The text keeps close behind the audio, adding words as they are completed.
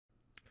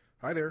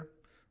Hi there,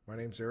 my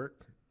name's Eric,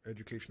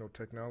 educational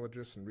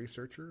technologist and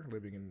researcher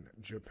living in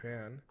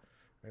Japan,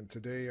 and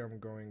today I'm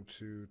going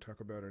to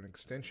talk about an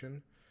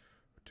extension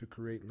to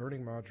create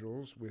learning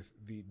modules with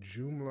the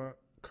Joomla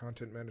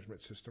content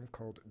management system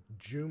called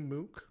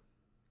JooMooc.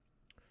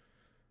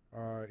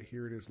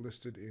 Here it is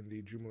listed in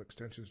the Joomla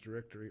extensions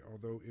directory,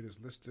 although it is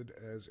listed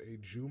as a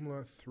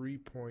Joomla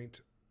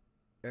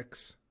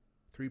 3.x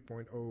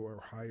 3.0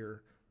 or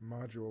higher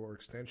module or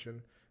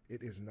extension.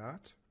 It is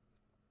not.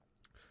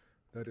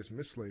 That is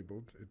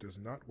mislabeled. It does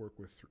not work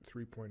with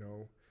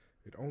 3.0.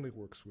 It only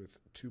works with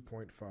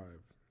 2.5.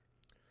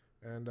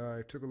 And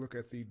I took a look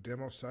at the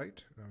demo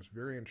site, and I was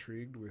very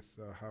intrigued with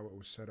how it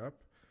was set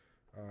up.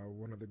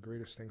 One of the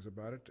greatest things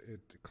about it,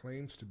 it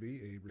claims to be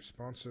a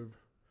responsive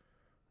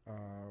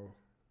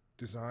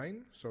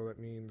design, so that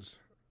means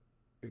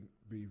it'd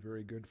be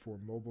very good for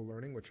mobile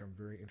learning, which I'm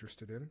very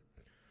interested in.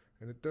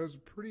 And it does a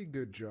pretty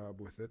good job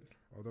with it,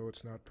 although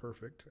it's not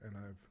perfect, and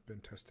I've been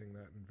testing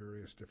that in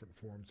various different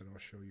forms, and I'll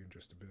show you in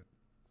just a bit.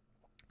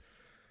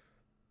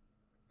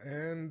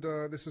 And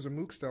this is a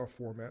Mooc style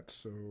format,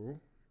 so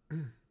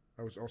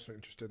I was also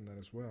interested in that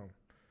as well.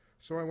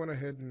 So I went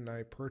ahead and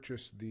I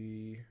purchased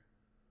the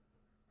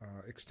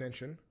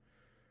extension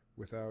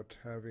without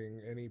having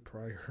any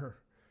prior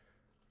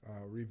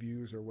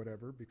reviews or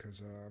whatever, because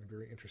I'm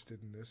very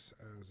interested in this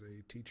as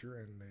a teacher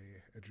and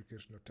a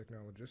educational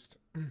technologist.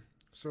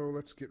 So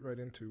let's get right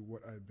into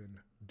what I've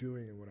been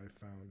doing and what I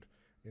found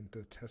in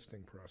the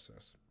testing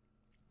process.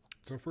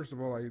 So first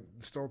of all, I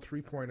installed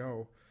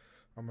 3.0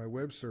 on my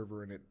web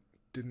server and it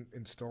didn't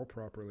install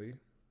properly,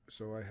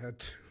 so I had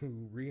to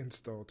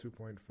reinstall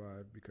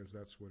 2.5 because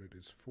that's what it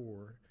is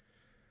for.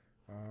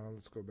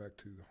 Let's go back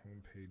to the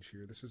home page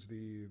here. This is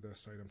the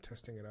site I'm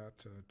testing it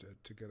out,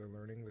 Together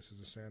Learning. This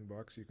is a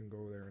sandbox. You can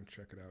go there and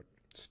check it out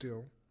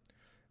still.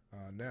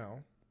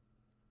 Now,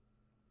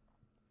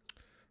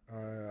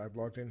 I've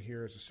logged in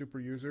here as a super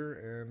user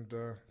and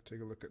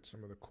take a look at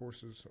some of the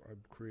courses. So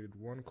I've created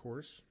one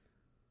course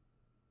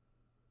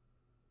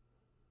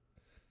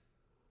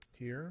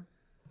here.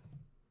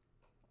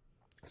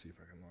 Let's see if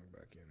I can log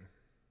back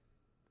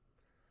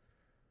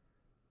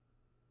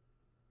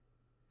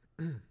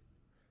in.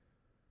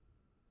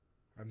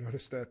 I've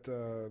noticed that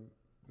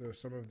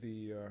some of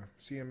the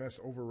CMS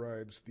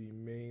overrides the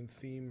main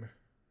theme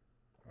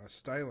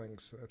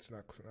stylings. So that's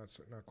not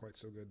quite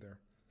so good there.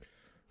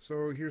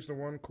 So here's the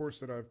one course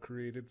that I've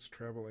created. It's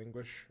Travel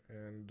English,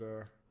 and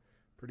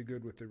pretty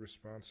good with the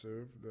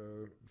responsive.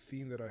 The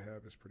theme that I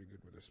have is pretty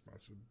good with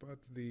responsive, but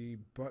the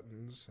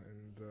buttons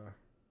and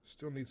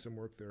still need some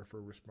work there for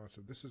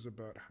responsive. This is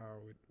about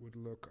how it would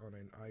look on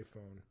an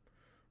iPhone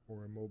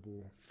or a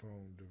mobile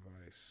phone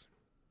device.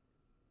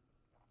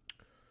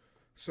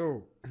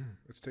 So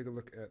let's take a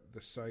look at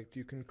the site.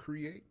 You can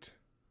create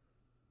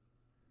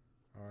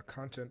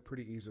content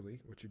pretty easily.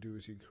 What you do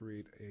is you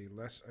create a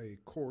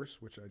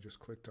course, which I just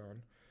clicked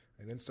on,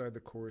 and inside the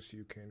course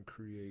you can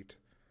create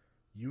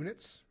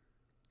units,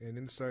 and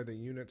inside the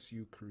units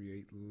you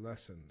create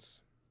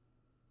lessons.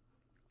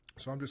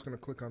 So I'm just going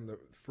to click on the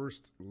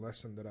first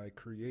lesson that I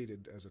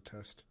created as a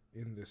test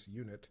in this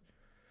unit,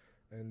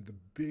 and the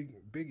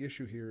big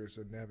issue here is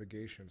the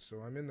navigation.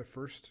 So I'm in the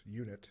first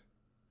unit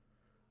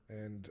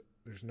and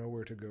there's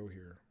nowhere to go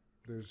here.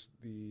 There's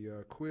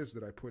the quiz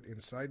that I put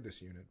inside this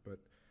unit, but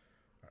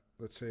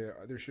let's say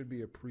there should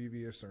be a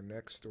previous or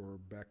next or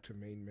back to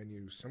main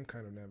menu, some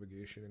kind of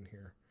navigation in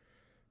here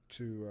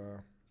to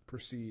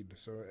proceed.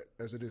 So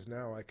as it is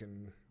now, I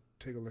can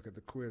take a look at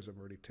the quiz. I've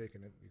already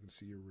taken it. You can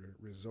see your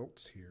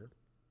results here.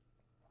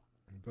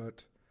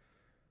 But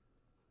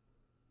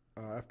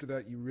after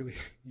that, you really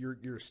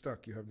you're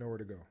stuck. You have nowhere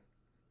to go.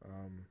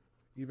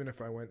 Even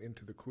if I went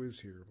into the quiz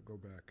here, we'll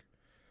go back.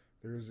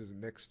 There is a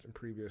next and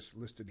previous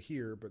listed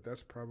here, but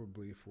that's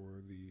probably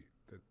for the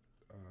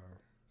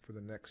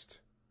next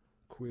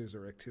quiz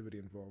or activity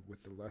involved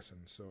with the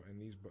lesson. So, and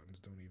these buttons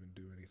don't even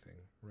do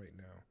anything right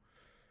now.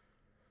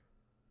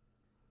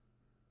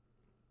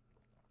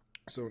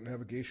 So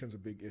navigation's a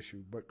big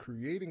issue, but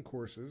creating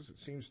courses, it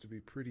seems to be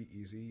pretty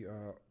easy.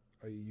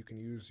 You can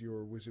use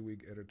your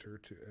WYSIWYG editor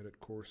to edit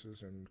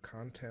courses and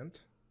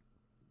content.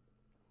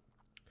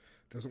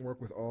 Doesn't work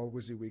with all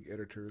WYSIWYG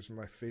editors,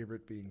 my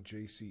favorite being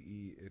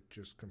JCE. It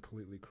just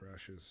completely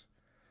crashes.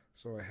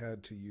 So I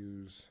had to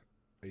use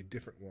a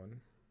different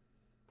one.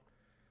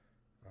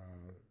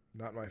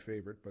 Not my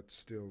favorite, but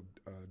still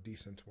a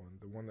decent one.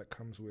 The one that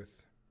comes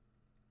with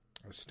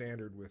a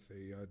standard with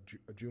a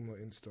Joomla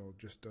install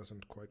just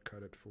doesn't quite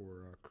cut it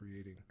for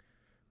creating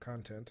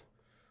content.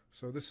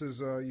 So this is,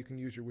 you can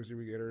use your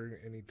WYSIWYG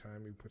editor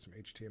anytime. You put some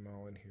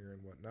HTML in here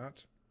and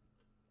whatnot.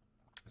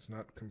 It's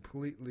not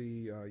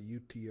completely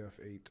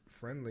UTF-8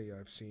 friendly,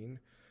 I've seen.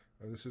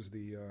 This is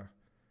the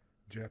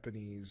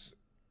Japanese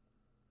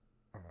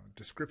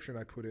description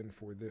I put in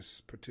for this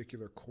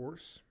particular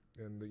course.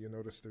 And you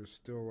notice there's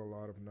still a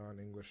lot of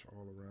non-English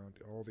all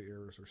around. All the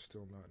errors are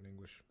still not in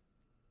English.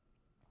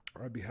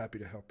 I'd be happy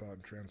to help out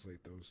and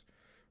translate those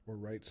or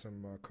write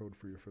some code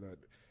for you for that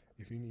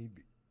if you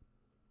need.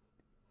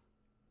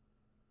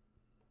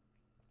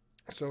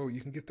 So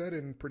you can get that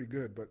in pretty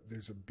good, but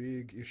there's a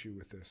big issue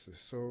with this.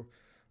 So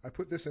I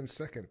put this in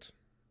second.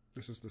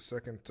 This is the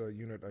second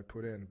unit I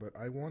put in, but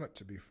I want it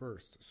to be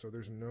first. So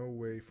there's no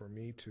way for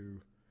me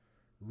to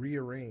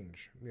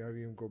rearrange. I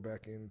even go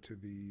back into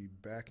the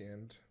back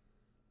end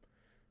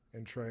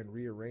and try and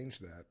rearrange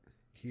that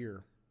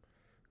here.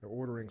 The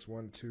ordering's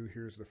 1, 2.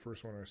 Here's the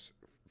first one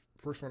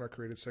I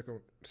created,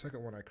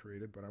 second one I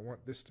created, but I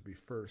want this to be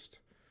first.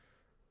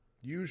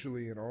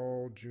 Usually in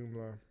all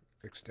Joomla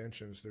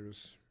extensions,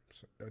 there's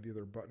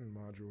either button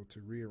module to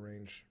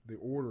rearrange the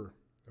order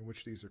in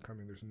which these are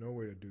coming. There's no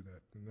way to do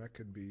that, and that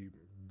could be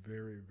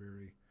very,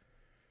 very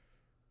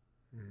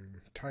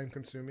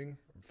time-consuming,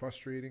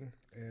 frustrating,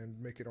 and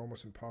make it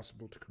almost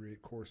impossible to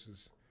create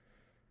courses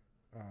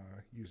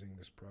using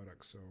this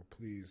product. So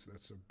please,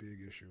 that's a big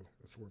issue.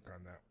 Let's work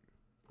on that.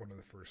 One of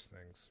the first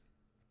things.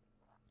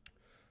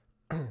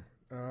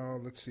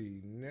 Let's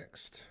see.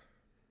 Next,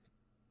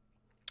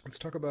 let's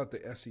talk about the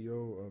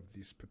SEO of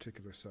these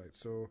particular sites.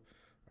 So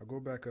I'll go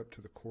back up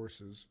to the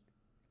courses.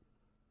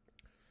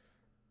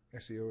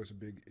 SEO is a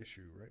big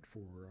issue, right,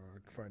 for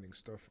finding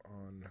stuff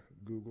on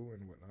Google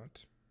and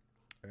whatnot.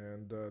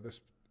 And this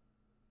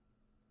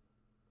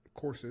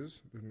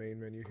courses, the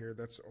main menu here,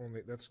 that's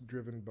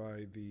driven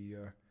by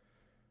the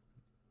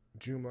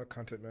Joomla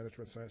content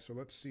management site. So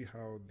let's see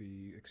how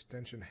the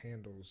extension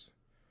handles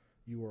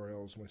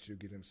URLs once you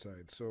get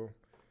inside. So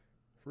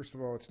first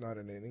of all, it's not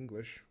in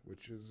English,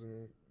 which is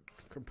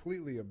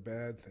completely a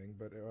bad thing,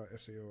 but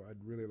SEO,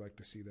 I'd really like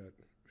to see that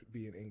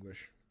be in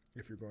English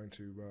if you're going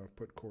to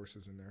put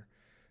courses in there.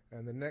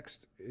 And the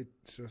next, it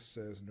just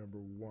says number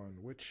 1,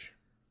 which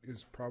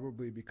is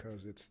probably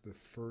because it's the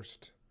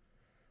first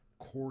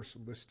course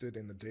listed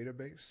in the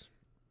database.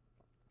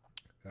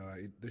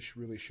 This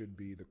really should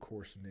be the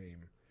course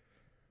name.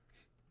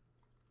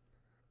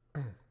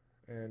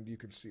 And you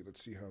can see,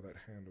 let's see how that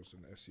handles in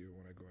SEO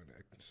when I go into.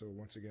 So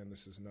once again,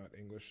 this is not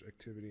English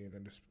activity, and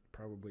then this is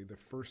probably the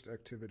first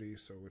activity,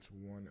 so it's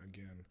 1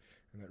 again,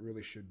 and that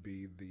really should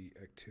be the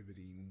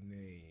activity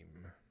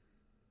name.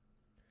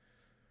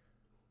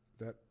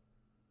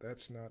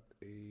 That's not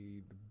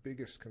the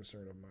biggest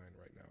concern of mine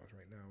right now.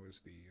 Right now is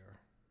the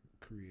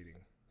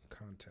creating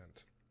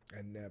content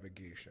and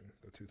navigation,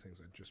 the two things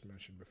I just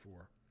mentioned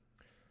before.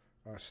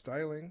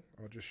 Styling,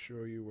 I'll just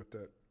show you what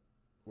the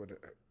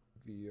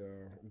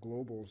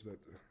globals that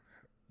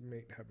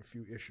may have a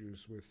few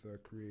issues with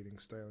creating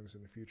stylings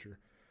in the future.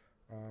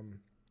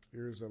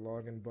 Here's a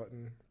login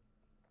button.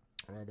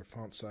 The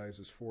font size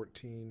is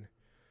 14.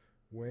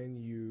 When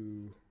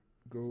you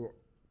go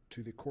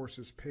to the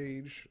courses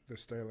page, the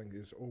styling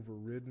is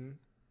overridden.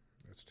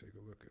 Let's take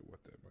a look at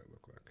what that might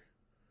look like.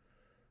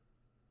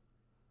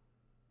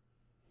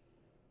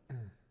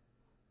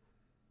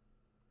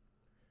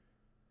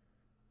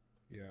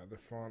 Yeah, the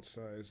font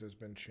size has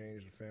been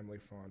changed. The family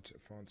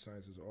font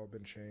size has all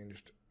been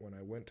changed. When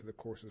I went to the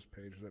courses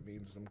page, that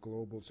means some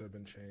globals have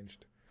been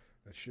changed.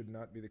 That should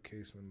not be the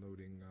case when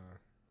loading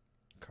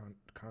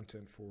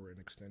content for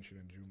an extension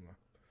in Joomla.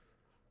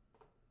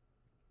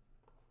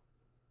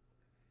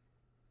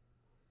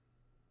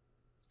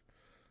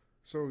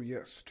 So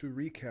yes, to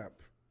recap,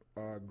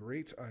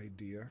 great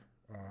idea.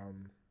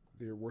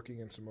 They're working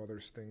in some other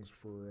things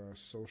for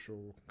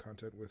social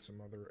content with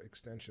some other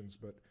extensions,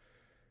 but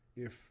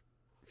if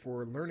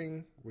for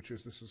learning,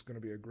 this is going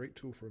to be a great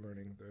tool for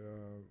learning,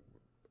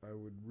 I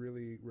would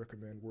really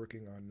recommend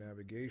working on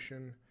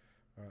navigation,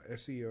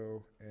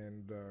 SEO,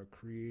 and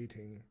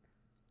creating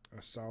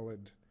a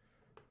solid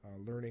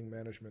learning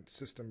management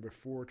system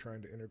before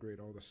trying to integrate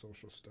all the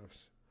social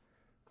stuffs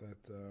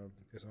that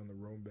is on the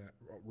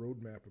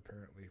roadmap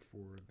apparently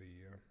for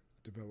the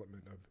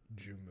development of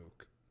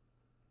JooMooc.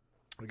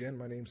 Again,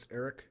 my name's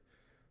Eric.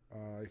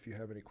 If you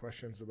have any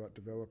questions about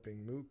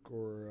developing Mooc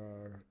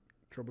or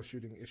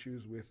troubleshooting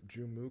issues with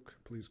JooMooc,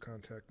 please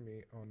contact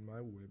me on my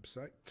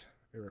website,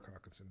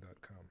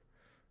 erichawkinson.com.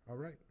 All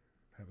right,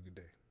 have a good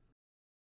day.